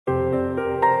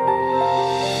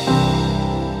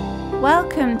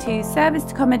Welcome to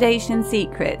Serviced Accommodation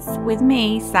Secrets with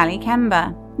me, Sally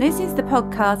Kember. This is the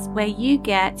podcast where you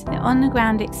get the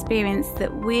on-the-ground experience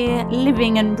that we're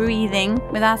living and breathing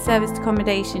with our serviced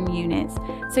accommodation units.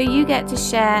 So you get to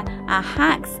share our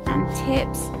hacks and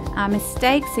tips, our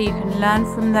mistakes, so you can learn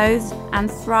from those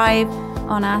and thrive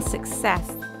on our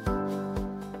success.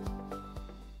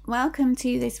 Welcome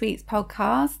to this week's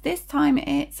podcast. This time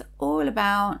it's all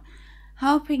about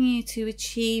helping you to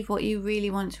achieve what you really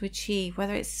want to achieve,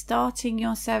 whether it's starting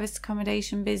your serviced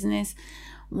accommodation business,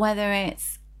 whether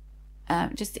it's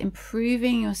just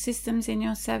improving your systems in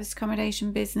your serviced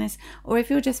accommodation business, or if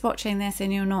you're just watching this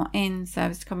and you're not in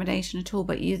serviced accommodation at all,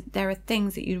 but there are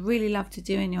things that you'd really love to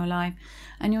do in your life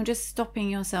and you're just stopping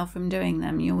yourself from doing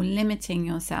them. You're limiting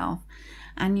yourself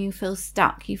and you feel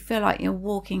stuck. You feel like you're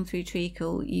walking through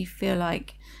treacle. You feel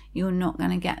like you're not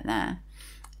going to get there.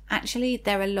 Actually,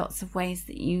 there are lots of ways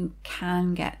that you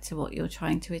can get to what you're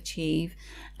trying to achieve,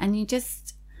 and you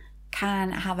just can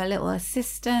have a little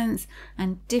assistance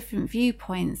and different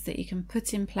viewpoints that you can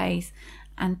put in place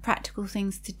and practical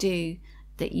things to do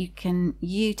that you can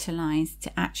utilize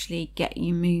to actually get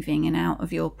you moving and out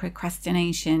of your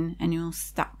procrastination and your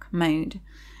stuck mode.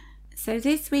 So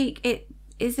this week it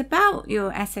is about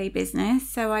your SA business.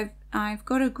 So I've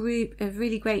got a group of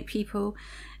really great people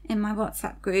in my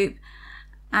WhatsApp group.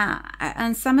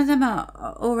 And some of them are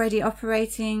already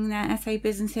operating their SA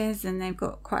businesses and they've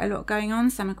got quite a lot going on.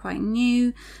 Some are quite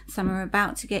new, some are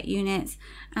about to get units,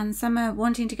 and some are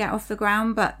wanting to get off the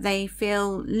ground, but they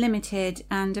feel limited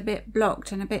and a bit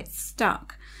blocked and a bit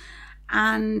stuck.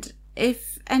 And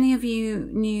if any of you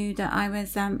knew that I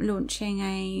was launching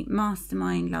a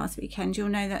mastermind last weekend, you'll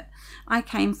know that I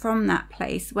came from that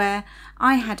place where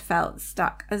I had felt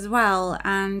stuck as well.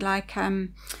 And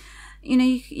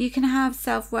you can have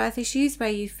self-worth issues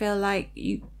where you feel like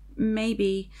you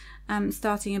maybe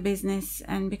starting a business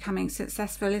and becoming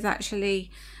successful is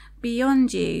actually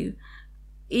beyond you.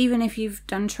 Even if you've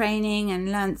done training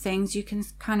and learned things, you can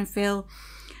kind of feel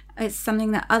it's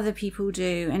something that other people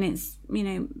do and it's,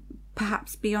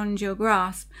 perhaps beyond your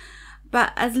grasp.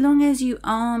 But as long as you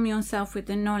arm yourself with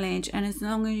the knowledge and as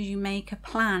long as you make a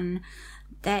plan,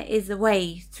 there is a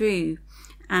way through.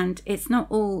 And it's not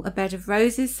all a bed of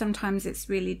roses. Sometimes it's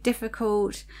really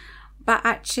difficult. But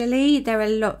actually, there are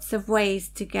lots of ways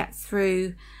to get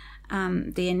through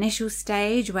the initial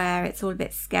stage where it's all a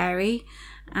bit scary.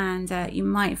 And you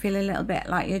might feel a little bit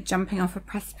like you're jumping off a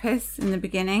precipice in the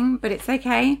beginning. But it's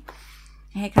okay.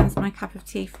 Here comes my cup of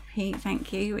tea for Pete,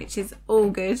 thank you, which is all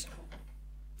good.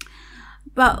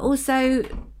 But also,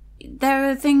 there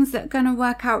are things that are going to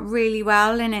work out really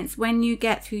well, and it's when you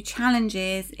get through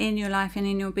challenges in your life and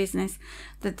in your business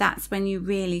that's when you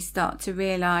really start to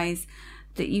realize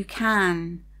that you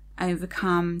can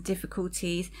overcome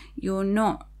difficulties. You're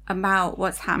not about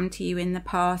what's happened to you in the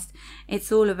past.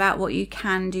 It's all about what you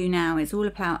can do now. It's all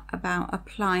about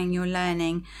applying your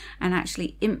learning and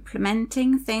actually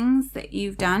implementing things that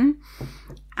you've done.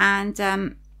 And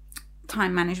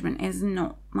time management is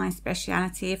not my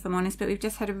speciality, if I'm honest, but we've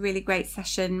just had a really great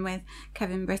session with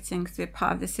Kevin Britton because we're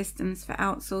part of the Systems for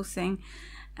Outsourcing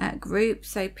group.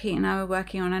 So Pete and I were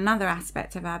working on another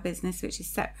aspect of our business which is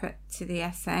separate to the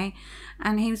SA,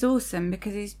 and he was awesome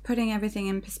because he's putting everything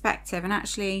in perspective and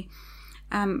actually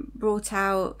brought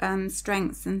out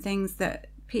strengths and things that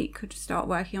Pete could start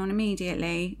working on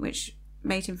immediately, which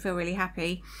made him feel really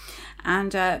happy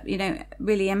and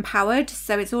really empowered.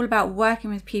 So it's all about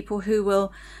working with people who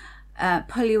will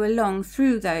pull you along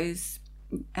through those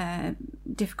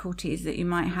difficulties that you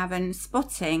might have and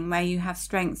spotting where you have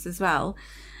strengths as well,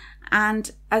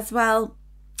 and as well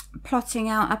plotting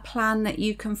out a plan that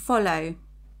you can follow.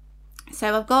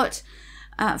 So I've got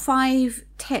 5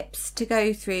 tips to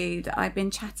go through that I've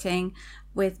been chatting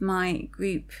with my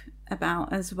group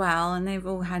about as well, and they've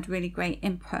all had really great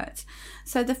input.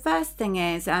 So the first thing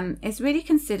is really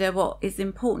consider what is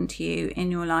important to you in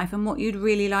your life and what you'd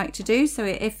really like to do. So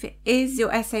if it is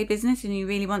your SA business and you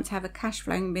really want to have a cash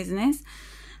flowing business,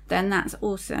 then that's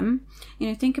awesome.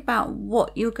 Think about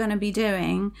what you're going to be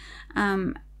doing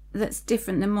that's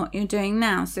different than what you're doing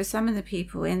now. So some of the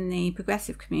people in the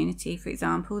progressive community, for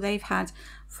example, they've had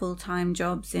full-time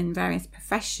jobs in various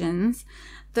professions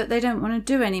that they don't want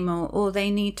to do anymore, or they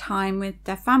need time with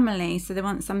their family, so they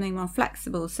want something more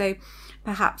flexible. So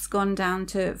perhaps gone down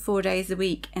to 4 days a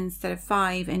week instead of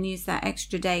 5 and use that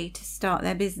extra day to start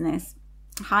their business.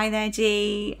 Hi there,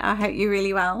 G. I hope you're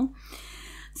really well.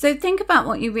 So think about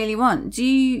what you really want. Do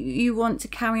you want to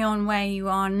carry on where you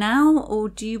are now, or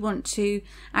do you want to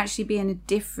actually be in a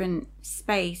different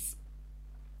space?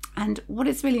 And what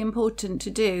is really important to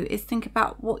do is think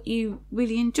about what you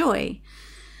really enjoy.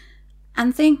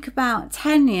 And think about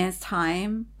 10 years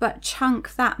time, but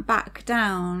chunk that back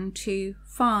down to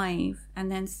 5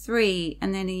 and then 3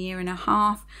 and then a year and a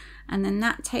half. And then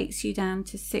that takes you down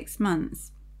to 6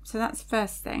 months. So that's the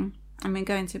first thing. I'm going to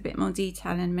go into a bit more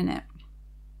detail in a minute.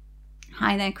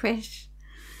 Hi there, Krish.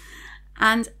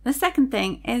 And the second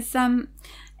thing is,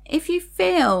 if you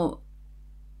feel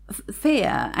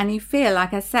fear and you feel,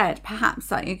 like I said,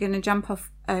 perhaps like you're going to jump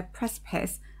off a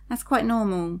precipice, that's quite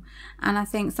normal. And I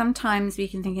think sometimes we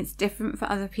can think it's different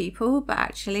for other people, but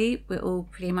actually we're all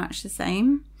pretty much the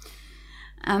same.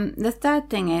 The third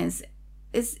thing is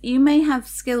you may have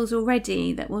skills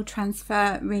already that will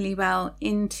transfer really well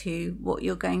into what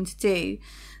you're going to do.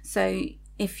 So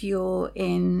if you're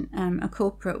in a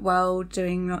corporate world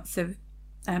doing lots of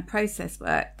process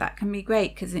work, that can be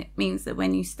great, because it means that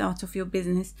when you start off your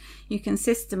business, you can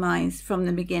systemize from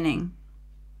the beginning,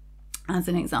 as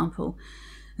an example.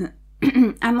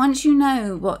 And once you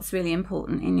know what's really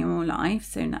important in your life,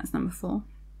 so that's number 4,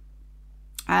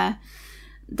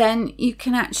 then you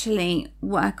can actually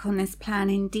work on this plan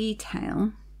in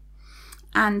detail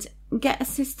and get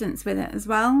assistance with it as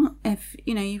well. If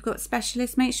you've got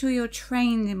specialists, make sure you're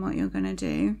trained in what you're going to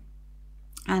do,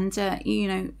 and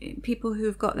people who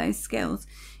have got those skills,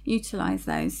 utilize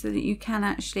those so that you can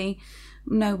actually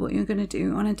know what you're going to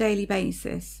do on a daily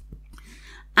basis.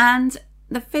 And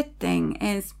the 5th thing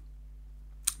is,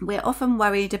 we're often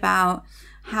worried about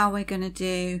how we're going to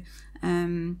do,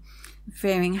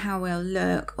 fearing how we'll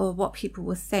look or what people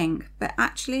will think. But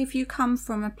actually, if you come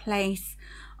from a place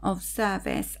of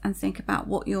service and think about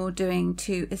what you're doing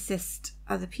to assist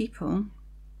other people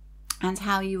and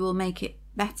how you will make it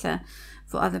better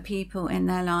for other people in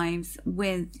their lives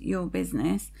with your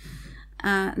business,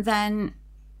 then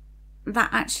that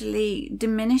actually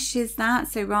diminishes that.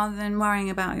 So rather than worrying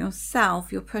about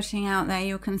yourself, you're putting out there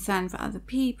your concern for other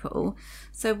people.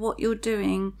 So what you're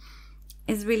doing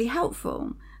is really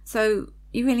helpful. So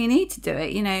you really need to do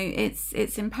it.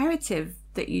 It's imperative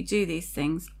that you do these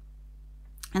things.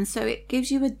 And so it gives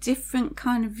you a different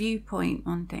kind of viewpoint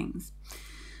on things.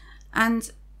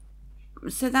 And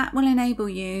so that will enable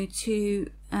you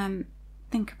to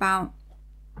think about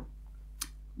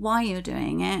why you're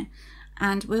doing it.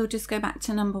 And we'll just go back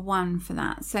to number 1 for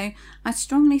that. So I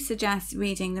strongly suggest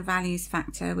reading The Values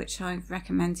Factor, which I've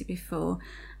recommended before,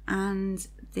 and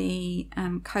the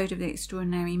Code of the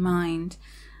Extraordinary Mind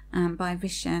by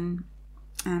Vishen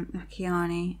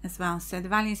Lakhiani as well. So the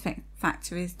Values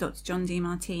Factor is Dr. John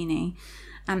Demartini.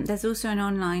 There's also an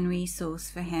online resource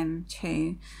for him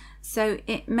too. So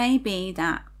it may be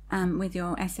that with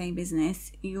your SA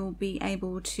business, you'll be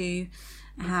able to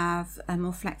have a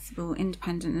more flexible,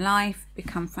 independent life,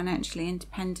 become financially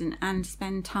independent, and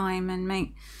spend time and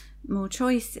make more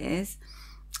choices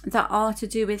that are to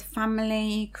do with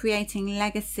family, creating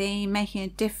legacy, making a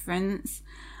difference.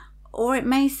 Or it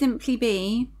may simply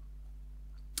be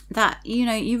that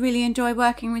you really enjoy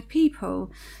working with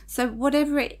people. So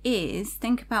whatever it is,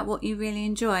 think about what you really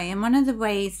enjoy. And one of the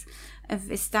ways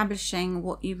of establishing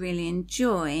what you really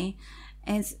enjoy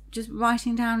is just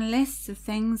writing down lists of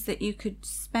things that you could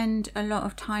spend a lot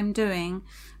of time doing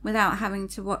without having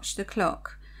to watch the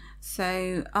clock.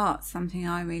 So art's something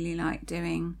I really like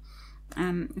doing.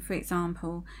 For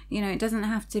example, it doesn't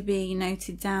have to be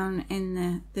noted down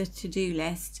in the to-do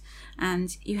list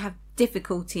and you have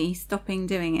difficulty stopping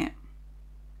doing it.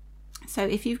 So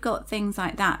if you've got things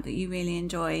like that you really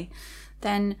enjoy,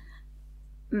 then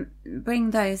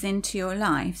bring those into your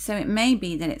life. So it may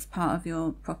be that it's part of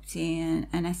your property and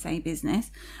an SA business,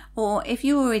 or if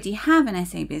you already have an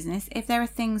SA business, if there are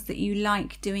things that you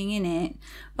like doing in it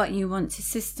but you want to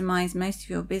systemize most of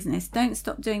your business, don't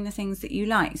stop doing the things that you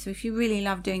like. So if you really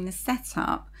love doing the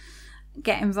setup,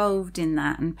 get involved in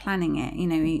that and planning it,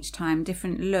 each time,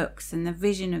 different looks and the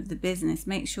vision of the business.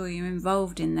 Make sure you're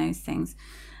involved in those things.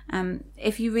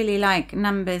 If you really like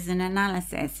numbers and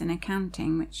analysis and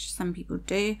accounting, which some people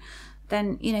do,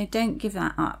 then don't give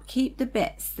that up. Keep the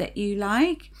bits that you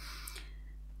like,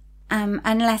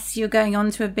 unless you're going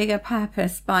on to a bigger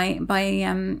purpose by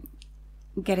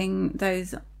getting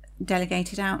those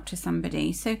delegated out to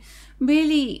somebody. So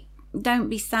really don't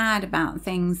be sad about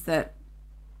things that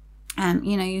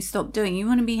you stop doing. You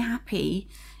want to be happy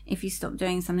if you stop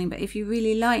doing something, but if you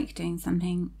really like doing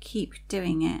something, keep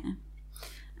doing it.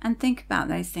 And think about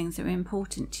those things that are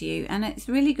important to you. And it's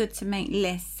really good to make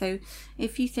lists. So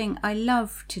if you think, I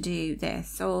love to do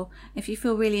this, or if you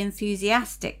feel really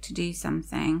enthusiastic to do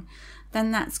something,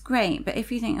 then that's great. But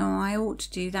if you think, oh, I ought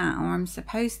to do that, or I'm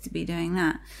supposed to be doing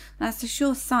that, that's a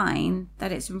sure sign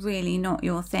that it's really not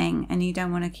your thing and you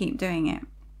don't want to keep doing it.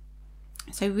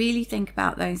 So really think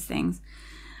about those things.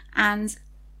 And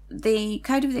the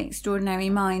Code of the Extraordinary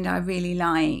Mind I really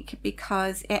like,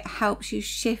 because it helps you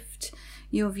shift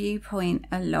your viewpoint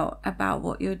a lot about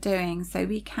what you're doing. So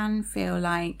we can feel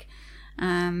like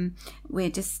we're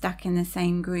just stuck in the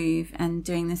same groove and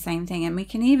doing the same thing, and we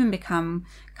can even become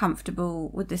comfortable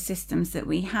with the systems that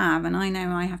we have. And I know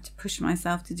I have to push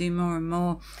myself to do more and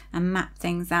more and map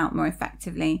things out more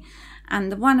effectively.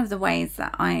 And one of the ways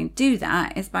that I do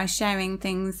that is by sharing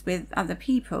things with other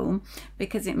people,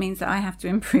 because it means that I have to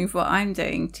improve what I'm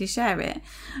doing to share it.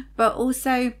 But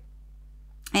also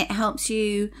it helps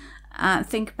you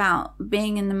think about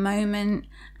being in the moment,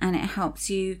 and it helps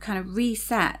you kind of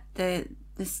reset the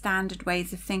standard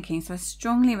ways of thinking. So I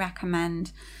strongly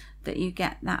recommend that you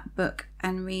get that book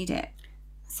and read it.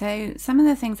 So some of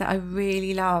the things that I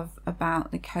really love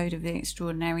about the Code of the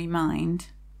Extraordinary Mind: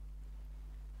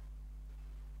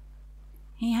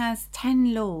 he has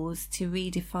 10 laws to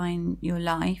redefine your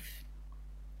life.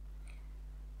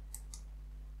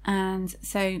 And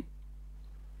so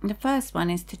the first one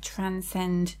is to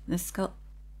transcend the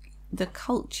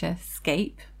culture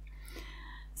scape.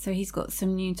 So he's got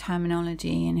some new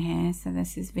terminology in here. So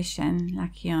this is Vishen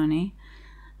Lakhiani.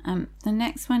 The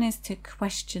next one is to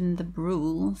question the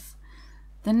rules.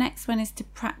 The next one is to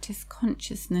practice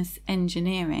consciousness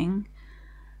engineering.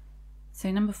 So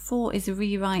number 4 is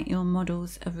rewrite your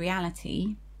models of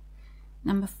reality.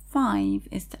 Number 5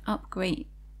 is to upgrade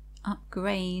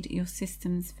your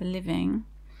systems for living.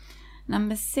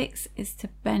 Number 6 is to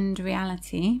bend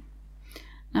reality.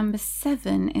 Number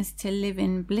 7 is to live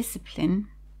in blisscipline.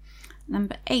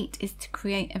 Number 8 is to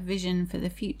create a vision for the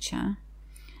future.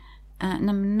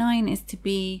 Number 9 is to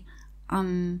be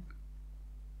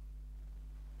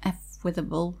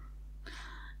unf-withable.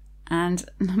 And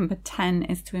number 10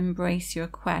 is to embrace your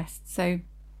quest. So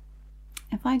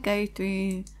if I go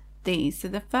through these, so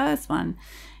the first one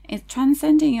is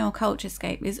transcending your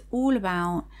culturescape is all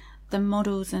about the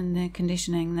models and the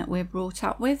conditioning that we're brought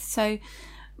up with. So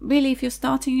really, if you're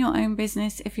starting your own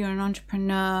business, if you're an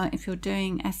entrepreneur, if you're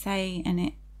doing SA and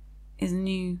it is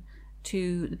new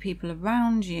to the people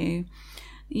around you,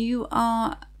 you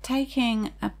are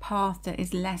taking a path that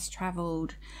is less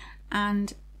traveled,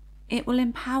 and it will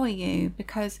empower you,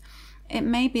 because it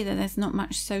may be that there's not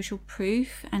much social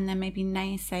proof and there may be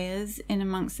naysayers in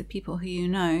amongst the people who you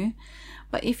know.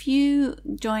 But if you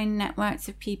join networks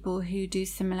of people who do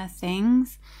similar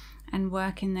things and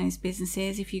work in those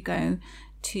businesses, if you go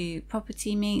to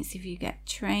property meets, if you get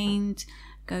trained,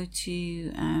 go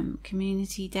to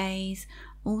community days,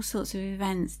 all sorts of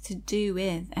events to do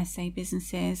with SA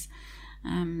businesses,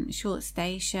 short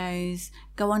stay shows,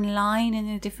 go online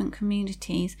in the different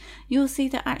communities, you'll see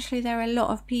that actually there are a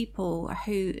lot of people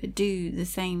who do the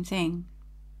same thing,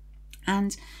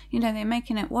 and they're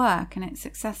making it work and it's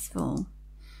successful.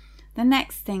 The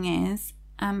next thing is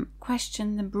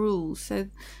question the rules. So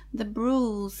the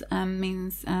rules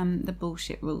means the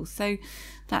bullshit rules. So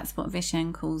that's what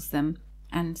Vishen calls them.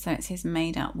 And so it's his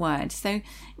made up word. So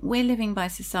we're living by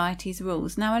society's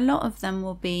rules. Now, a lot of them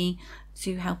will be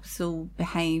to help us all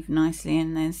behave nicely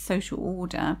and there's social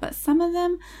order, but some of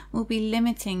them will be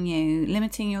limiting you,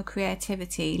 limiting your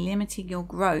creativity, limiting your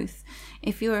growth.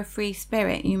 If you're a free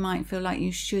spirit, you might feel like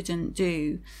you shouldn't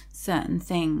do certain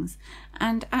things.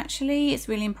 And actually, it's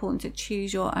really important to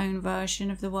choose your own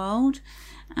version of the world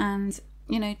and,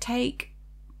 take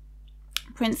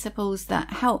principles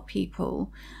that help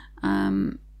people.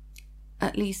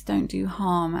 At least don't do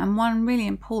harm. And one really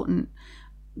important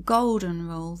golden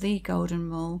rule, the golden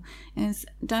rule, is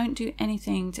don't do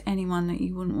anything to anyone that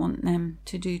you wouldn't want them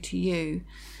to do to you.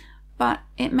 But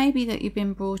it may be that you've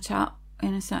been brought up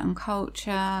in a certain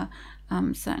culture,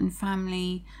 certain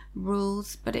family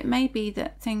rules, but it may be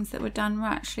that things that were done were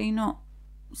actually not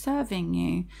serving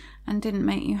you and didn't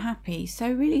make you happy.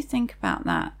 So really think about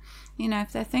that.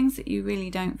 If there are things that you really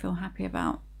don't feel happy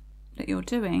about that you're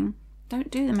doing,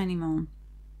 don't do them anymore.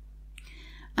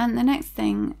 And the next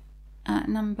thing,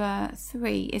 number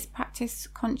 3, is practice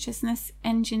consciousness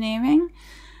engineering.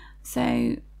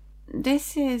 So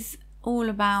this is all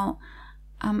about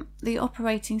the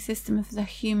operating system of the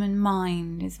human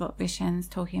mind, is what Vishen's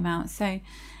talking about. So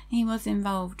he was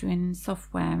involved in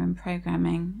software and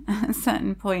programming at a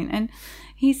certain point, and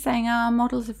he's saying our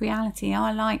models of reality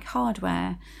are like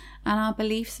hardware, and our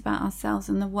beliefs about ourselves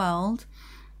and the world,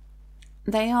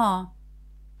 they are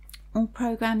all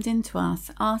programmed into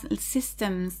us. Our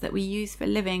systems that we use for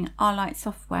living are like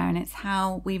software, and it's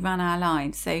how we run our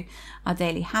lives. So our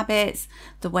daily habits,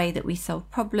 the way that we solve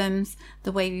problems,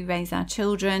 the way we raise our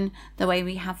children, the way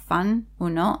we have fun or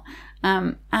not.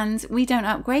 And we don't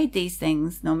upgrade these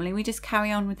things normally. We just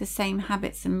carry on with the same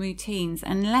habits and routines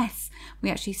unless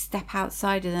we actually step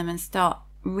outside of them and start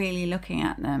really looking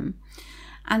at them.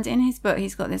 And in his book,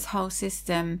 he's got this whole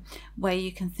system where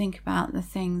you can think about the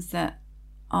things that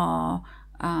are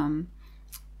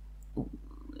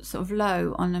sort of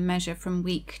low on a measure from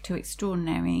weak to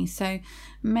extraordinary. So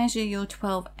measure your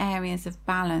 12 areas of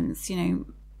balance,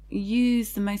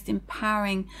 use the most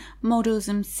empowering models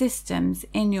and systems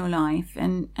in your life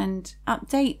and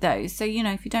update those. So,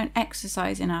 if you don't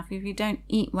exercise enough, if you don't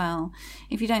eat well,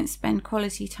 if you don't spend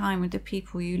quality time with the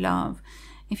people you love,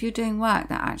 if you're doing work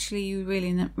that actually you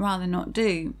really rather not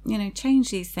do,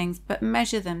 change these things, but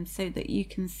measure them so that you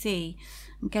can see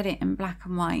and get it in black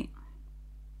and white.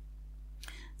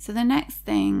 So the next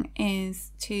thing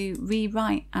is to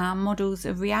rewrite our models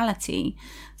of reality.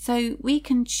 So we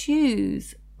can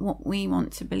choose what we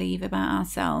want to believe about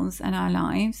ourselves and our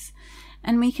lives.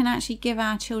 And we can actually give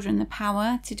our children the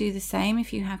power to do the same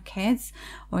if you have kids,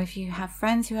 or if you have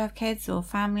friends who have kids, or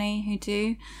family who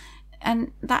do.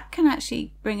 And that can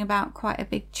actually bring about quite a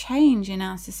big change in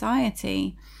our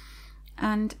society.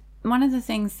 And one of the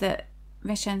things that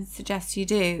Vishen suggests you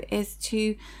do is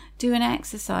to do an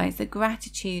exercise, a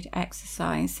gratitude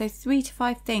exercise. So 3 to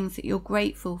 5 things that you're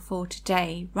grateful for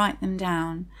today, write them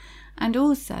down. And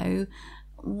also,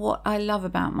 what I love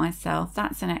about myself,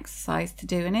 that's an exercise to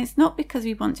do. And it's not because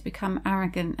we want to become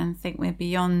arrogant and think we're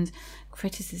beyond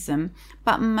criticism,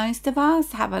 but most of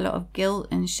us have a lot of guilt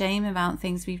and shame about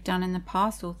things we've done in the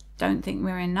past, or don't think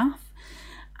we're enough.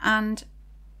 And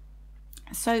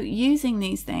so using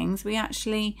these things, we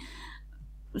actually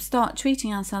start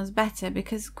treating ourselves better,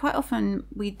 because quite often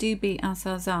we do beat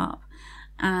ourselves up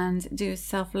and do a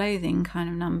self-loathing kind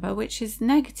of number, which is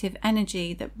negative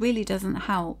energy that really doesn't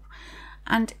help.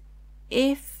 And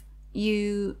if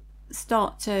you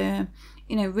start to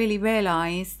really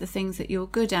realize the things that you're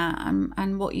good at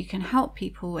and what you can help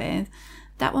people with,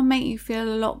 that will make you feel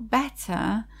a lot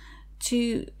better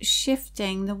to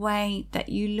shifting the way that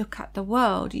you look at the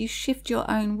world. You shift your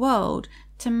own world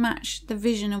to match the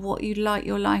vision of what you'd like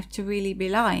your life to really be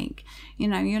like.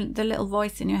 The little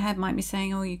voice in your head might be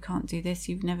saying, oh, you can't do this,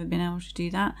 you've never been able to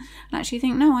do that. And actually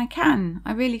think, no, I can,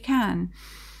 I really can.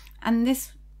 And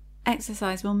this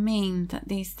exercise will mean that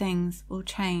these things will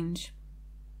change.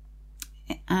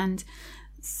 And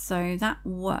so that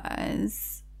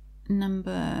was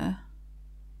number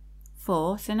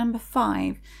 4. So number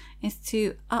 5 is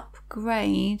to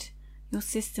upgrade your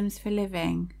systems for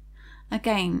living.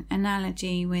 Again,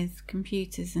 analogy with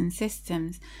computers and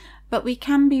systems. But we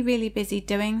can be really busy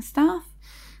doing stuff,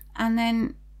 and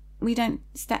then we don't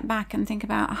step back and think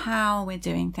about how we're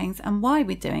doing things and why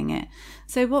we're doing it.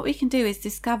 So what we can do is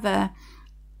discover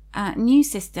new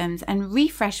systems and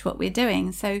refresh what we're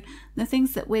doing. So the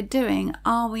things that we're doing,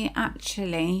 are we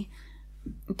actually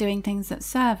doing things that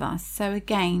serve us? So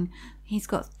again, he's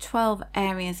got 12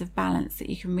 areas of balance that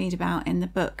you can read about in the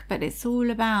book, but it's all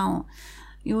about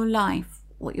your life,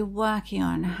 what you're working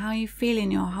on, how you feel in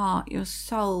your heart, your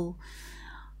soul,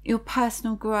 your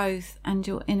personal growth and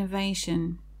your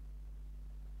innovation.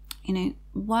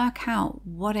 Work out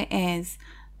what it is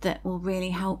that will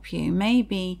really help you.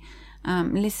 Maybe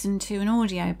listen to an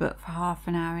audio book for half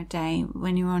an hour a day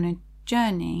when you're on a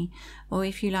journey, or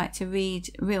if you like to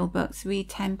read real books, read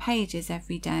 10 pages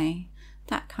every day,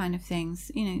 that kind of things.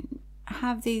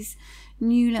 Have these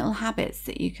new little habits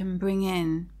that you can bring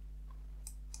in,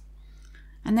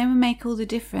 and they will make all the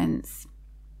difference,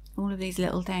 all of these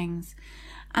little things.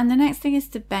 And the next thing is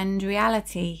to bend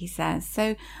reality, he says.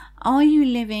 So are you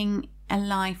living a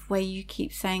life where you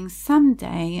keep saying,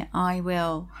 someday I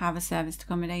will have a serviced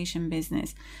accommodation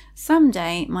business,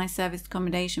 someday my serviced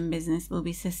accommodation business will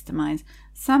be systemized,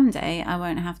 someday I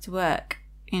won't have to work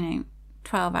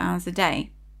 12 hours a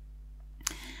day?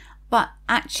 But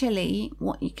actually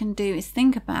what you can do is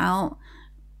think about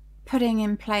putting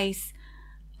in place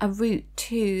a route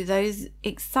to those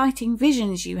exciting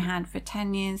visions you had for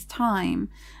 10 years time.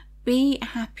 Be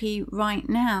happy right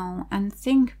now and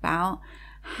think about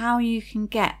how you can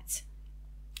get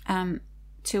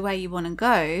to where you want to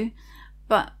go,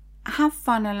 but have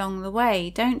fun along the way.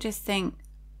 Don't just think,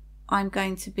 I'm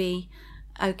going to be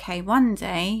okay one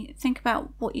day. Think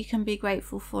about what you can be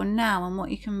grateful for now and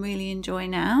what you can really enjoy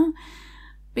now,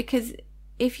 because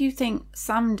if you think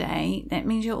someday, that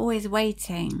means you're always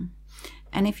waiting.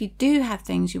 And if you do have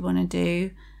things you want to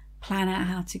do, plan out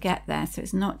how to get there. So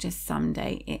it's not just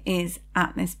someday, it is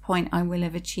at this point I will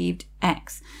have achieved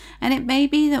X. And it may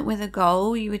be that with a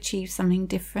goal you achieve something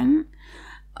different,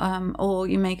 or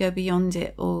you may go beyond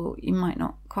it, or you might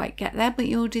not quite get there, but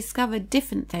you'll discover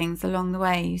different things along the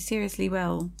way. You seriously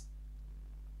will.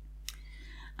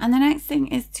 And the next thing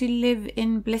is to live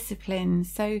in blisscipline.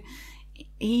 So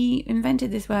he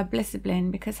invented this word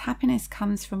blisscipline because happiness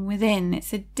comes from within.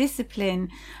 It's a discipline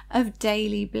of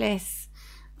daily bliss.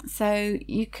 So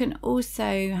you can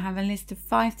also have a list of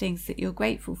 5 things that you're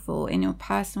grateful for in your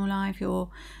personal life,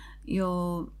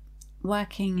 your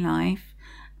working life,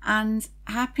 and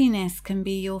happiness can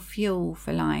be your fuel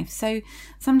for life. So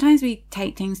sometimes we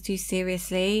take things too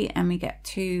seriously and we get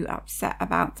too upset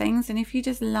about things, and if you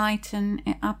just lighten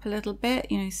it up a little bit,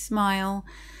 smile,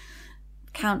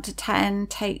 count to 10,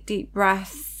 take deep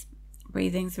breaths.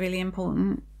 Breathing's really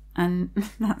important, and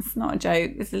that's not a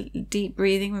joke. Deep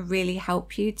breathing will really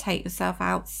help you take yourself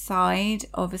outside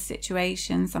of a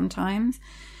situation sometimes.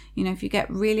 If you get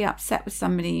really upset with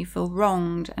somebody, you feel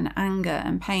wronged and anger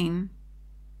and pain.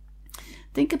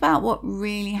 Think about what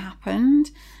really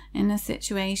happened in a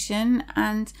situation,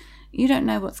 and you don't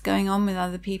know what's going on with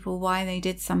other people, why they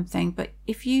did something, but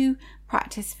if you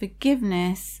practice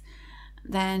forgiveness,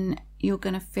 then you're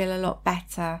going to feel a lot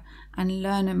better and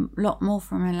learn a lot more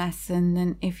from a lesson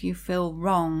than if you feel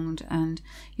wronged and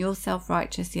you're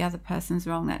self-righteous, the other person's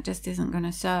wrong. That just isn't going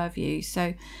to serve you.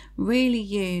 So really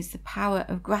use the power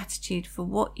of gratitude for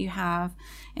what you have.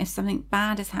 If something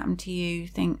bad has happened to you,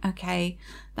 think, okay,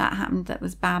 that happened, that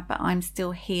was bad, but I'm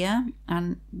still here.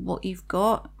 And what you've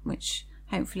got, which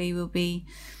hopefully will be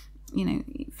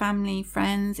family,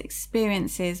 friends,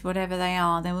 experiences, whatever they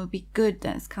are, there will be good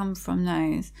that's come from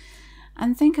those.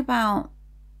 And think about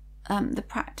the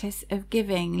practice of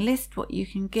giving. List what you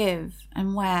can give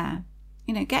and where.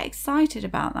 Get excited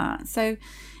about that. So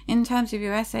in terms of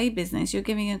your SA business, you're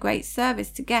giving a great service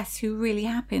to guests who are really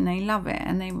happy and they love it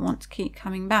and they want to keep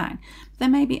coming back. But there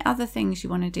may be other things you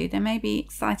want to do. There may be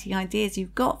exciting ideas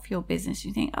you've got for your business.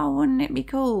 You think, oh, wouldn't it be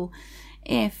cool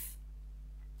if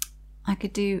I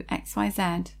could do X, Y,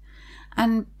 Z?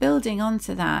 And building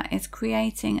onto that is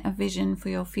creating a vision for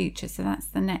your future. So that's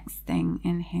the next thing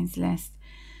in his list.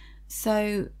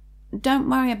 So don't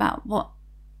worry about what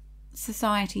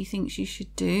society thinks you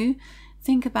should do.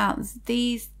 Think about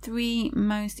these 3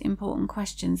 most important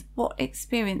questions. What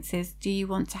experiences do you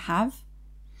want to have?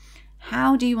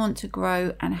 How do you want to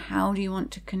grow? And how do you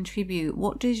want to contribute?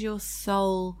 What does your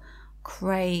soul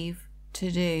crave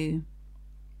to do?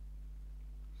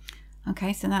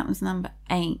 Okay, so that was number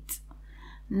 8.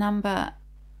 Number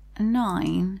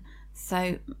 9,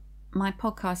 so my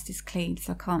podcast is clean,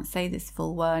 so I can't say this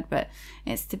full word, but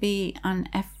it's to be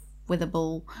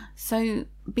unf-withable. So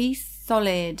be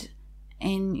solid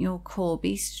in your core,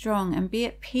 be strong and be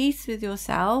at peace with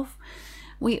yourself.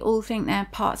 We all think there are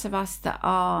parts of us that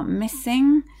are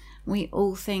missing. We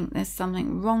all think there's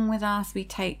something wrong with us. We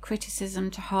take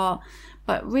criticism to heart,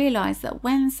 but realize that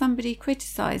when somebody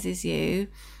criticizes you,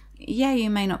 yeah, you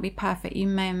may not be perfect, you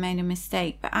may have made a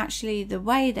mistake, but actually the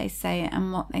way they say it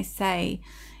and what they say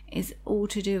is all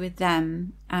to do with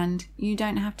them, and you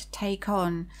don't have to take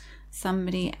on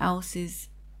somebody else's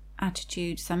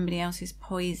attitude, somebody else's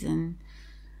poison.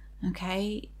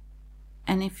 Okay?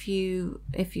 And if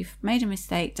you've made a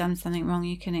mistake, done something wrong,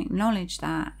 you can acknowledge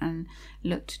that and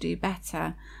look to do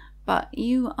better. But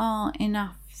you are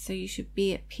enough, so you should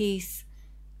be at peace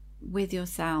with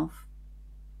yourself.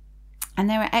 And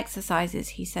there are exercises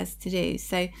he says to do.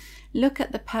 So look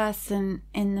at the person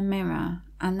in the mirror,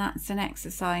 and that's an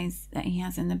exercise that he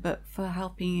has in the book for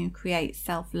helping you create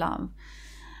self-love.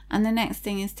 And the next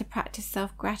thing is to practice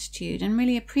self-gratitude and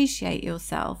really appreciate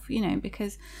yourself,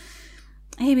 because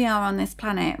here we are on this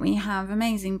planet. We have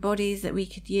amazing bodies that we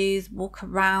could use, walk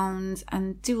around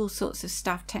and do all sorts of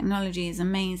stuff. Technology is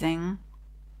amazing.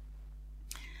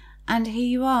 And here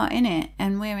you are in it,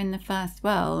 and we're in the first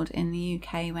world in the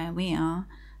UK where we are,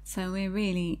 so we're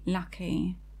really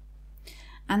lucky.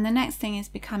 And the next thing is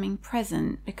becoming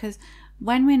present, because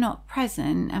when we're not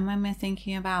present and when we're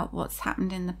thinking about what's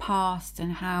happened in the past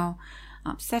and how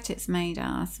upset it's made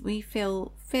us, we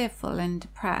feel fearful and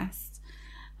depressed.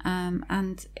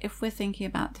 And if we're thinking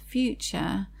about the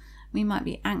future, we might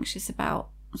be anxious about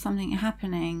something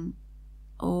happening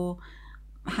or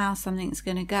how something's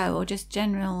going to go, or just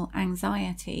general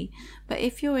anxiety. But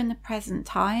if you're in the present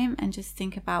time and just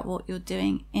think about what you're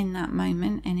doing in that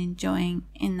moment and enjoying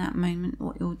in that moment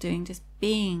what you're doing, just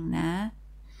being there,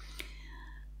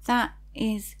 that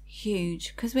is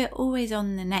huge, because we're always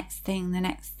on the next thing, the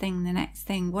next thing, the next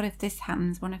thing. What if this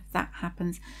happens? What if that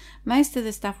happens? Most of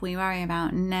the stuff we worry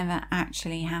about never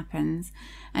actually happens.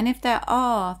 And if there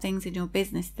are things in your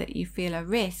business that you feel are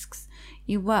risks,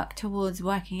 you work towards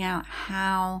working out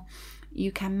how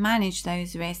you can manage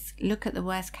those risks, look at the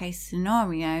worst case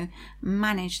scenario,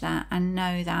 manage that, and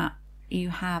know that you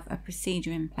have a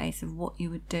procedure in place of what you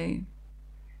would do.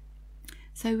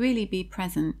 So really be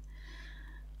present.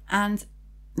 And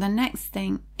the next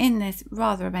thing in this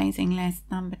rather amazing list,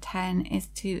 number 10, is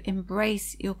to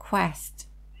embrace your quest.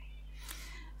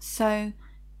 So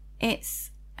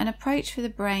it's an approach for the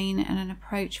brain and an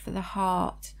approach for the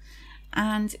heart.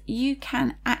 And you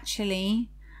can actually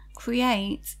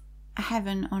create a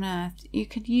heaven on earth. You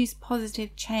can use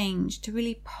positive change to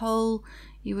really pull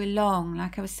you along,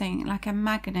 like I was saying, like a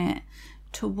magnet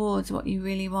towards what you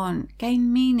really want.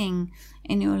 Gain meaning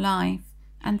in your life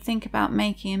and think about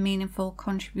making a meaningful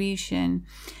contribution.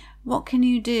 What can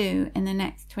you do in the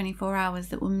next 24 hours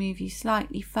that will move you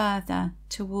slightly further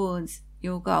towards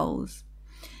your goals?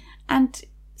 And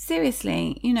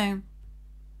seriously, you know,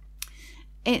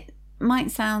 it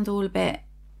might sound all a bit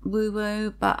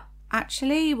woo-woo, but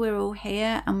actually we're all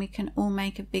here and we can all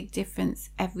make a big difference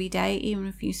every day. Even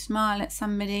if you smile at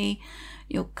somebody,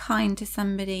 you're kind to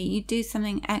somebody, you do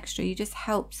something extra, you just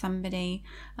help somebody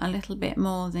a little bit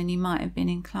more than you might have been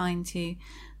inclined to,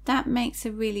 that makes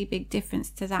a really big difference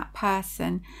to that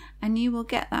person, and you will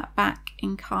get that back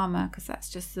in karma, because that's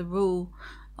just the rule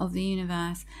of the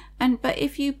universe. But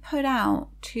if you put out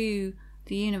to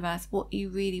the universe what you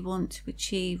really want to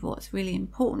achieve, what's really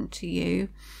important to you,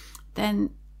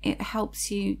 then it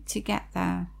helps you to get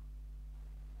there.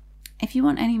 If you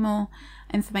want any more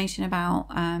information about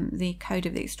the Code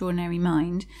of the Extraordinary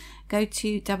Mind, go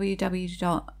to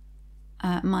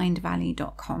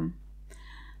www.mindvalley.com.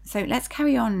 So let's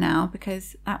carry on now,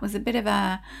 because that was a bit of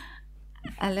a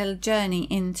little journey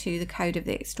into the Code of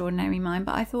the Extraordinary Mind,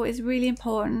 but I thought it's really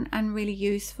important and really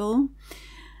useful.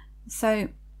 So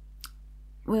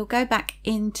we'll go back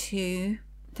into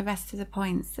the rest of the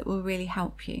points that will really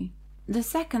help you. The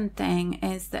second thing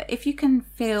is that if you can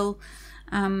feel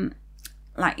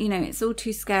like, you know, it's all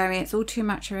too scary, it's all too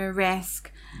much of a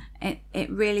risk,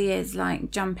 it really is like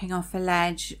jumping off a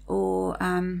ledge, or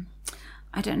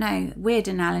I don't know, weird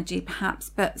analogy perhaps,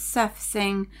 but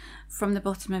surfacing from the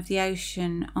bottom of the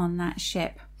ocean on that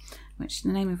ship, which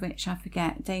the name of which I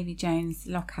forget, Davy Jones'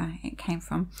 locker it came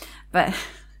from. But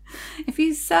if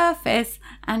you surface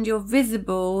and you're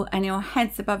visible and your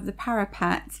head's above the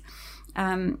parapet,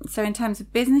 so in terms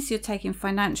of business, you're taking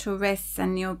financial risks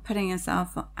and you're putting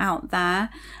yourself out there.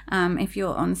 If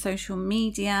you're on social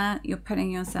media, you're putting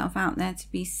yourself out there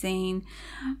to be seen.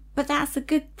 But that's a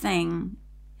good thing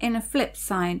in a flip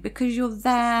side, because you're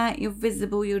there, you're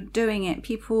visible, you're doing it.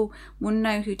 People will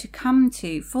know who to come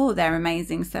to for their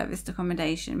amazing serviced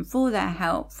accommodation, for their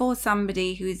help, for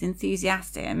somebody who is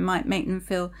enthusiastic and might make them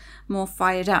feel more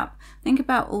fired up. Think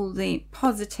about all the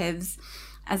positives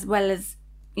as well as,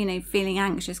 you know, feeling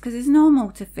anxious, because it's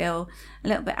normal to feel a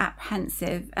little bit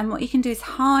apprehensive. And what you can do is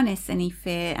harness any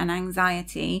fear and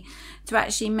anxiety to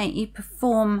actually make you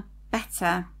perform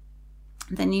better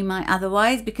than you might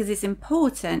otherwise, because it's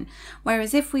important.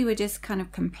 Whereas if we were just kind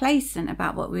of complacent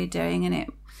about what we're doing, and it,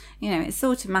 you know, it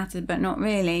sort of mattered but not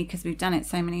really because we've done it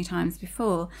so many times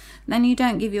before, then you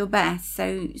don't give your best.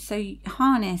 So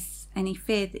harness any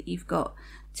fear that you've got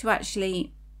to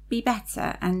actually be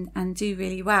better and do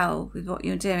really well with what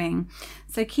you're doing.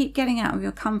 So keep getting out of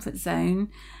your comfort zone,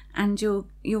 and you'll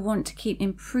want to keep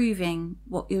improving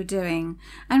what you're doing,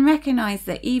 and recognize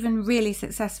that even really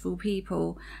successful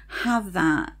people have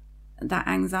that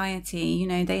anxiety. You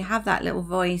know, they have that little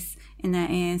voice in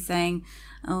their ear saying,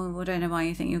 oh, I don't know why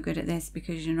you think you're good at this,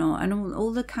 because you're not, and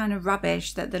all the kind of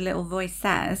rubbish that the little voice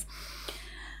says.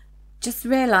 Just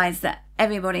realize that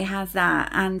everybody has that.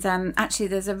 And actually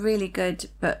there's a really good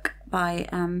book by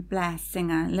Blair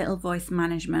Singer, Little Voice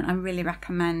Management. I really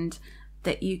recommend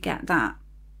that you get that.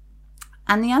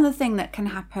 And the other thing that can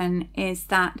happen is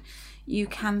that you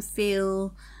can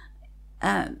feel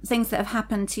things that have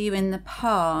happened to you in the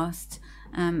past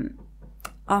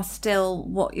are still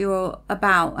what you're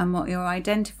about and what you're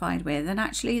identified with, and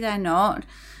actually they're not.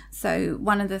 So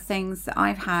one of the things that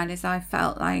I've had is I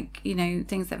felt like, you know,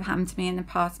 things that have happened to me in the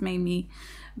past made me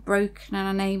broken and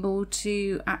unable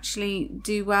to actually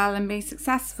do well and be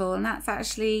successful, and that's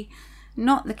actually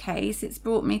not the case. It's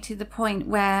brought me to the point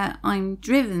where I'm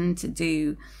driven to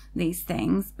do these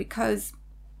things, because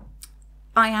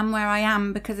I am where I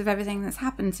am because of everything that's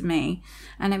happened to me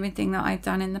and everything that I've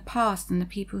done in the past and the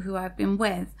people who I've been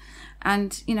with.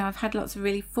 And, you know, I've had lots of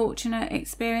really fortunate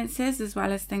experiences as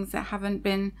well as things that haven't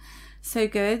been so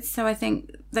good. So I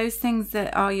think those things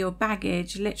that are your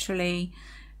baggage literally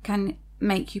can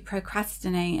make you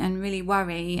procrastinate and really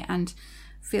worry and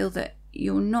feel that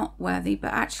you're not worthy,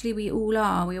 but actually we all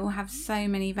are. We all have so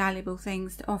many valuable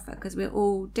things to offer because we're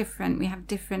all different. We have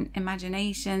different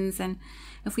imaginations, and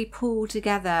if we pull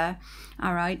together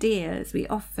our ideas, we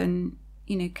often,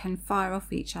 you know, can fire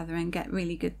off each other and get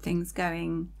really good things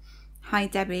going. Hi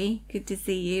Debbie, good to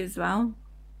see you as well.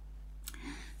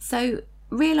 So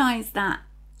realize that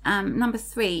number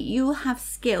 3, you'll have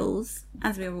skills,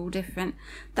 as we're all different,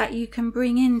 that you can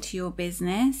bring into your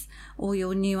business or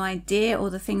your new idea or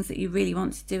the things that you really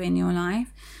want to do in your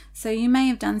life. So you may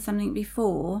have done something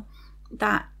before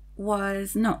that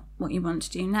was not what you want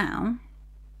to do now.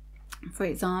 For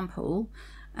example,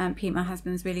 Pete, my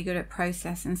husband's really good at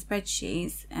process and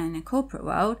spreadsheets in a corporate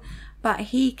world, but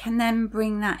he can then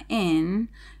bring that in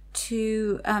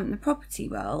to the property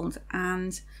world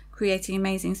and creating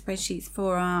amazing spreadsheets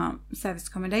for our service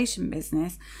accommodation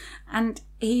business. And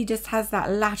he just has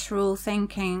that lateral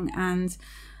thinking and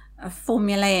a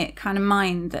formulaic kind of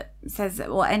mind that says that,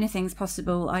 well, anything's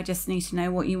possible. I just need to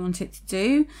know what you want it to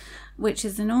do, which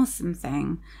is an awesome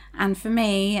thing. And for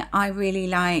me, I really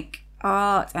like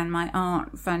art, and my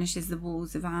art furnishes the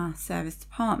walls of our service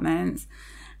departments.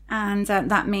 And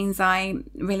that means I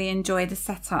really enjoy the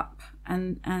setup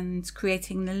and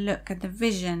creating the look and the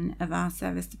vision of our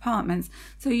service departments.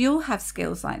 So you'll have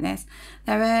skills like this.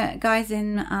 There are guys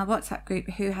in our WhatsApp group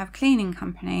who have cleaning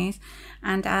companies,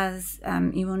 and as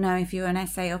you will know if you're an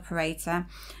SA operator,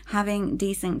 having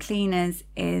decent cleaners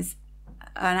is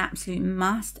an absolute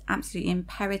must, absolute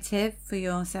imperative for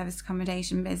your service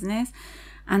accommodation business.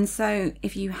 And so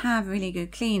if you have really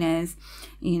good cleaners,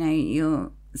 you know,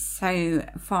 you're so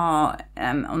far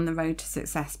on the road to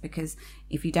success, because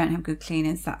if you don't have good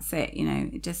cleaners, that's it. You know,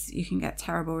 you can get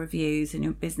terrible reviews and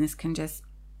your business can just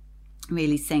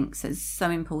really sink. So it's so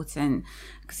important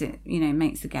because it, you know,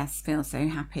 makes the guests feel so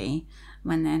happy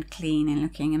when they're clean and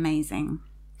looking amazing.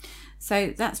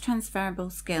 So that's transferable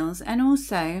skills. And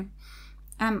also,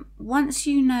 once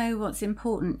you know what's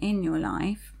important in your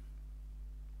life,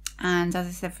 and as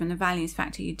I said, from the values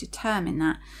factor, you determine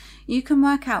that, you can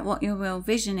work out what your real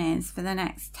vision is for the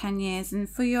next 10 years and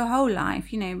for your whole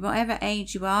life. You know, whatever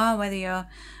age you are, whether you're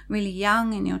really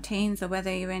young in your teens or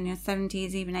whether you're in your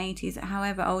 70s, even 80s,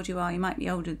 however old you are, you might be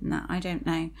older than that, I don't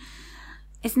know.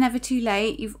 It's never too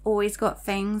late. You've always got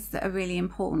things that are really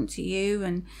important to you.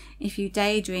 And if you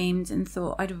daydreamed and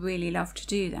thought, I'd really love to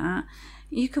do that,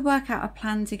 you could work out a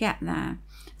plan to get there.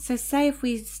 So say if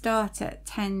we start at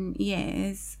 10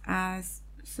 years as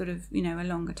sort of, you know, a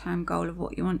longer term goal of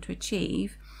what you want to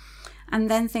achieve, and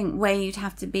then think where you'd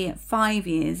have to be at 5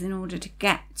 years in order to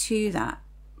get to that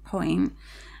point,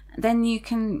 then you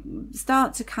can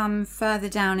start to come further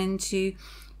down into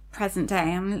present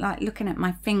day. I'm like looking at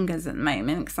my fingers at the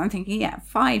moment because I'm thinking, yeah,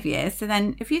 5 years. So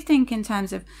then if you think in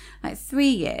terms of like 3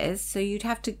 years, so you'd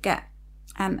have to get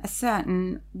a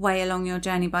certain way along your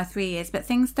journey by 3 years, but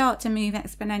things start to move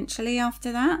exponentially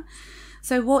after that.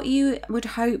 So what you would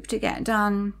hope to get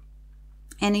done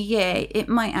in a year, it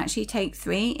might actually take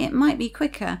 3. It might be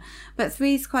quicker, but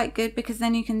 3 is quite good because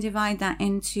then you can divide that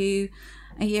into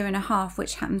a year and a half,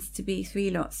 which happens to be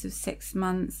 3 lots of 6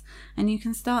 months. And you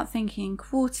can start thinking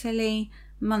quarterly,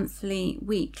 monthly,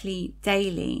 weekly,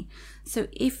 daily. So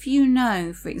if you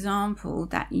know, for example,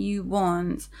 that you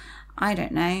want, I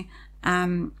don't know,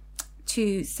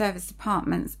 2 service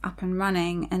departments up and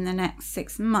running in the next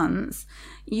 6 months,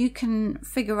 you can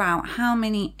figure out how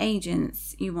many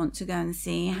agents you want to go and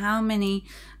see, how many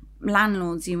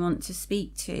landlords you want to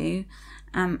speak to,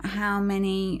 how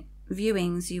many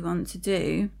viewings you want to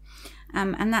do,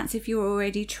 and that's if you're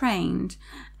already trained.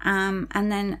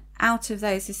 And then out of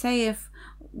those, so say if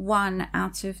 1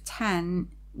 out of 10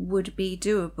 would be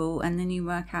doable, and then you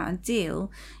work out a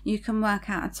deal, you can work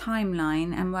out a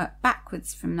timeline and work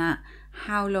backwards from that,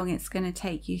 how long it's going to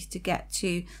take you to get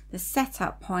to the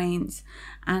setup point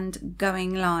and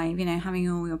going live, you know, having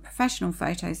all your professional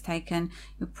photos taken,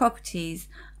 your properties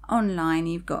online,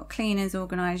 you've got cleaners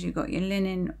organized, you've got your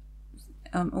linen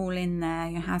all in there,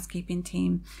 your housekeeping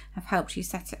team have helped you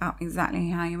set it up exactly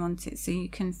how you want it, so you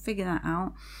can figure that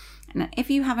out. And if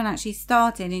you haven't actually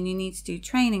started and you need to do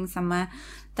training somewhere,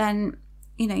 then,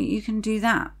 you know, you can do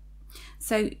that.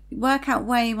 So work out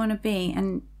where you want to be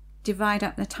and divide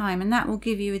up the time, and that will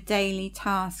give you a daily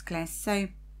task list. So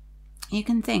You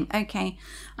can think, okay,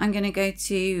 I'm going to go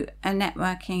to a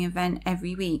networking event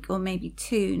every week, or maybe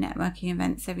 2 networking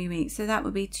events every week. So that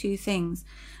would be 2 things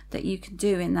that you can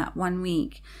do in that 1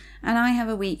 week. And I have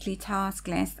a weekly task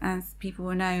list, as people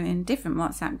will know in different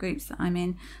WhatsApp groups that I'm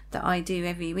in, that I do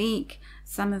every week.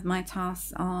 Some of my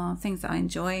tasks are things that I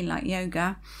enjoy, like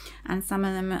yoga, and some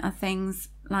of them are things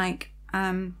like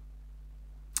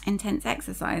intense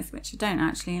exercise, which I don't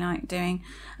actually like doing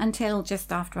until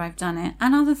just after I've done it.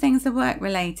 And other things are work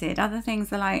related. Other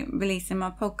things are like releasing my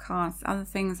podcast. Other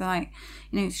things are like,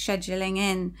 scheduling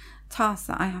in tasks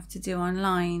that I have to do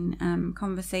online,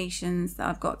 conversations that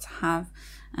I've got to have,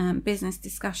 business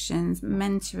discussions,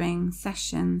 mentoring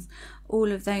sessions,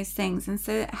 all of those things. And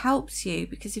so it helps you,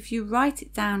 because if you write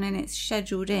it down and it's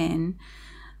scheduled in,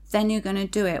 then you're going to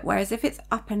do it. Whereas if it's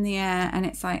up in the air and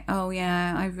it's like, oh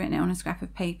yeah, I've written it on a scrap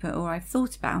of paper, or I've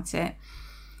thought about it,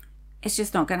 it's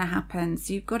just not going to happen.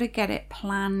 So you've got to get it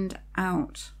planned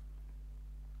out.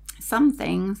 Some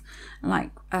things,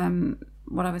 like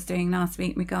what I was doing last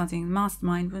week regarding the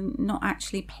mastermind, were not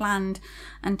actually planned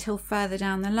until further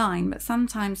down the line. But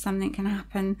sometimes something can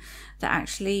happen that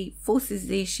actually forces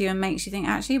the issue and makes you think,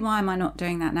 actually, why am I not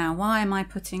doing that now? Why am I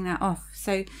putting that off?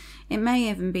 So it may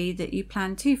even be that you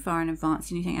plan too far in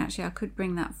advance and you think, actually, I could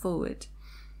bring that forward.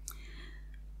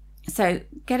 So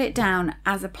get it down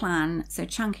as a plan. So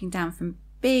chunking down from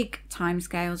big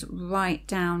timescales right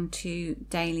down to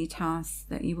daily tasks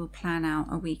that you will plan out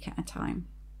a week at a time.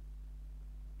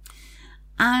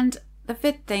 And the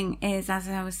 5th thing is, as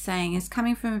I was saying, is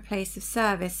coming from a place of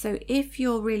service. So if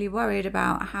you're really worried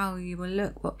about how you will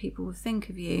look, what people will think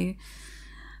of you,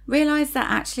 realize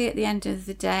that actually at the end of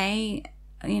the day,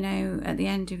 at the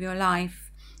end of your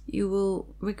life, you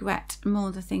will regret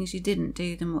more the things you didn't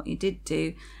do than what you did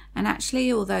do. And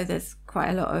actually, although there's quite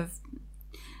a lot of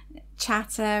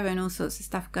chatter and all sorts of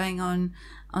stuff going on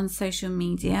social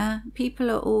media,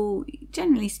 people are all,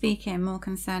 generally speaking, more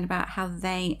concerned about how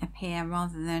they appear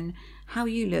rather than how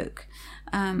you look.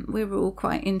 We're all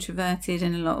quite introverted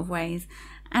in a lot of ways,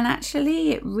 and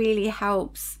actually it really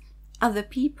helps other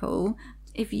people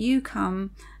if you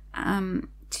come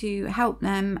to help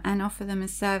them and offer them a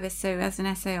service. So as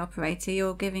an SA operator,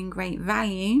 you're giving great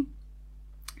value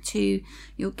to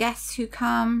your guests who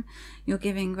come, you're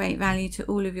giving great value to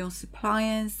all of your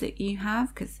suppliers that you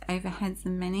have, because overheads are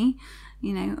many,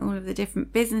 all of the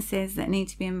different businesses that need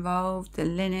to be involved, the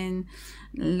linen,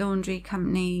 laundry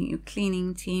company, your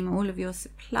cleaning team, all of your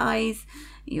supplies,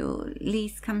 your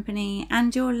lease company,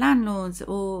 and your landlords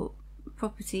or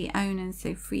property owners,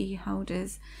 so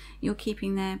freeholders. You're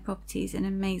keeping their properties in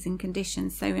amazing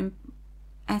condition. So in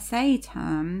SA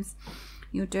terms,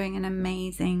 you're doing an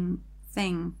amazing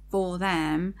thing for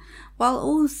them, while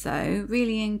also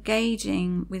really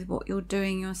engaging with what you're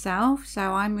doing yourself.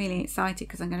 So I'm really excited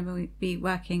because I'm going to be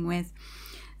working with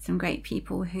some great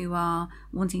people who are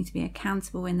wanting to be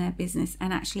accountable in their business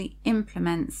and actually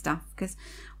implement stuff. Because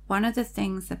one of the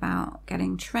things about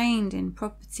getting trained in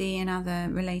property and other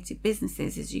related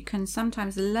businesses is you can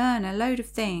sometimes learn a load of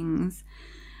things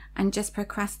and just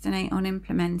procrastinate on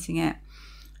implementing it.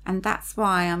 And that's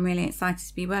why I'm really excited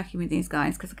to be working with these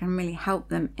guys, because I can really help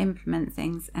them implement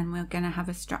things, and we're going to have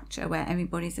a structure where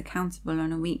everybody's accountable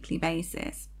on a weekly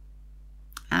basis.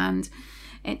 And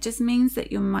it just means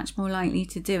that you're much more likely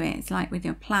to do it. It's like with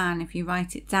your plan, if you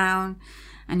write it down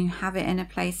and you have it in a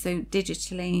place, so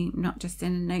digitally, not just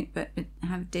in a notebook, but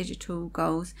have digital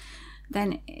goals,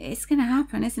 then it's going to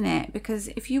happen, isn't it? Because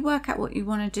if you work out what you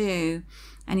want to do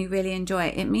and you really enjoy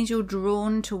it, it means you're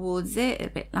drawn towards it a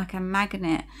bit like a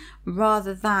magnet,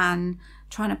 rather than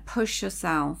trying to push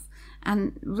yourself.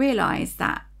 And realize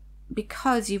that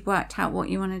because you've worked out what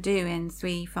you want to do in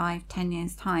 3, 5, 10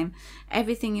 years time,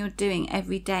 everything you're doing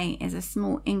every day is a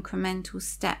small incremental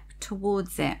step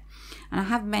towards it. And I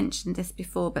have mentioned this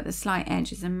before, but The Slight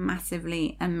Edge is a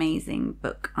massively amazing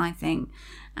book, I think,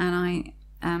 and I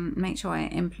make sure I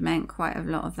implement quite a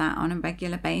lot of that on a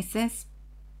regular basis.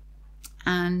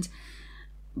 And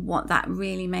what that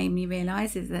really made me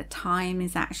realize is that time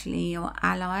is actually your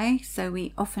ally. So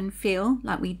we often feel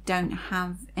like we don't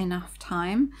have enough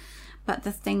time, but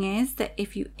the thing is that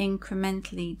if you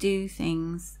incrementally do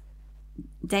things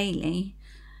daily,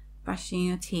 brushing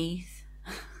your teeth,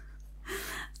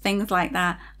 things like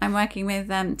that. I'm working with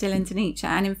Dylan Denicha,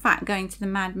 and in fact going to the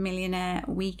Mad Millionaire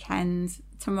weekend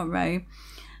tomorrow,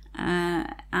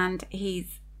 and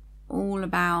he's all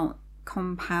about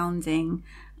compounding,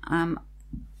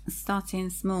 starting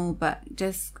small but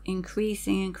just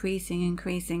increasing.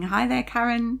 Hi there,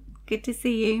 Karen, good to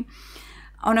see you.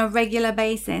 on a regular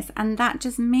basis. And that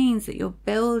just means that you're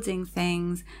building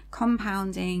things.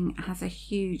 Compounding has a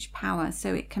huge power.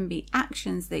 So it can be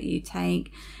actions that you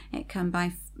take. It can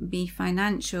be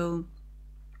financial,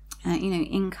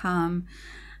 income,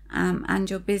 and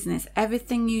your business.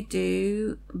 Everything you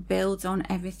do builds on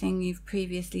everything you've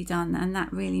previously done. And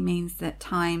that really means that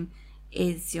time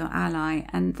is your ally.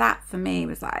 And that for me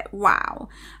was like, wow,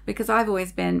 because I've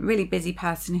always been a really busy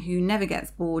person who never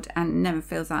gets bored and never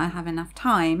feels that I have enough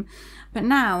time. But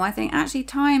now I think actually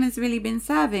time has really been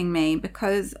serving me,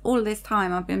 because all this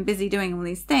time I've been busy doing all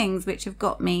these things which have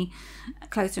got me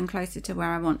closer and closer to where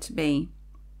I want to be.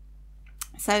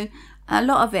 So a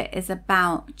lot of it is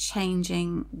about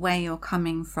changing where you're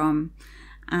coming from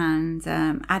and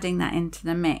adding that into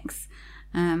the mix.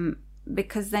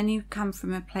 Because then you come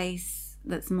from a place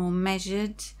that's more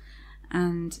measured,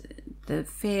 and the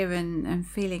fear and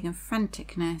feeling of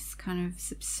franticness kind of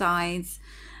subsides,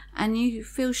 and you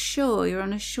feel sure, you're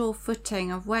on a sure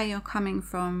footing of where you're coming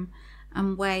from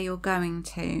and where you're going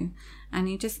to. And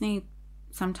you just need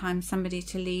sometimes somebody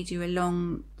to lead you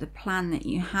along the plan that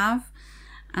you have.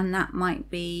 And that might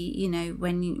be,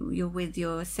 when you're with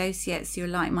your associates, your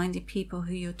like-minded people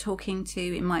who you're talking to.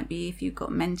 It might be if you've got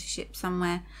mentorship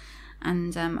somewhere.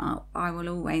 And I will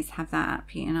always have that.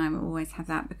 Pete and I will always have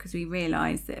that, because we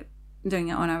realised that doing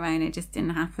it on our own, it just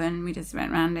didn't happen. We just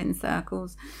went round in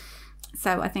circles.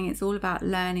 So I think it's all about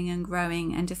learning and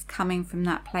growing, and just coming from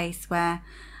that place where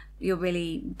you're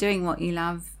really doing what you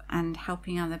love and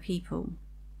helping other people.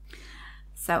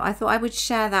 So I thought I would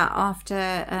share that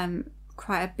after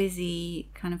quite a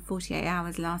busy kind of 48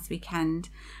 hours last weekend,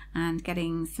 and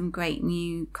getting some great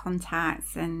new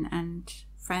contacts and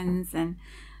friends and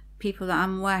people that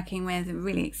I'm working with,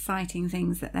 really exciting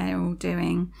things that they're all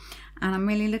doing, and I'm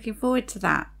really looking forward to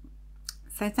that.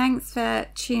 So thanks for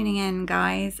tuning in,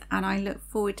 guys, and I look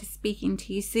forward to speaking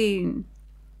to you soon.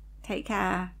 Take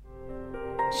care.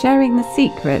 Sharing the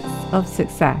secrets of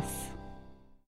success.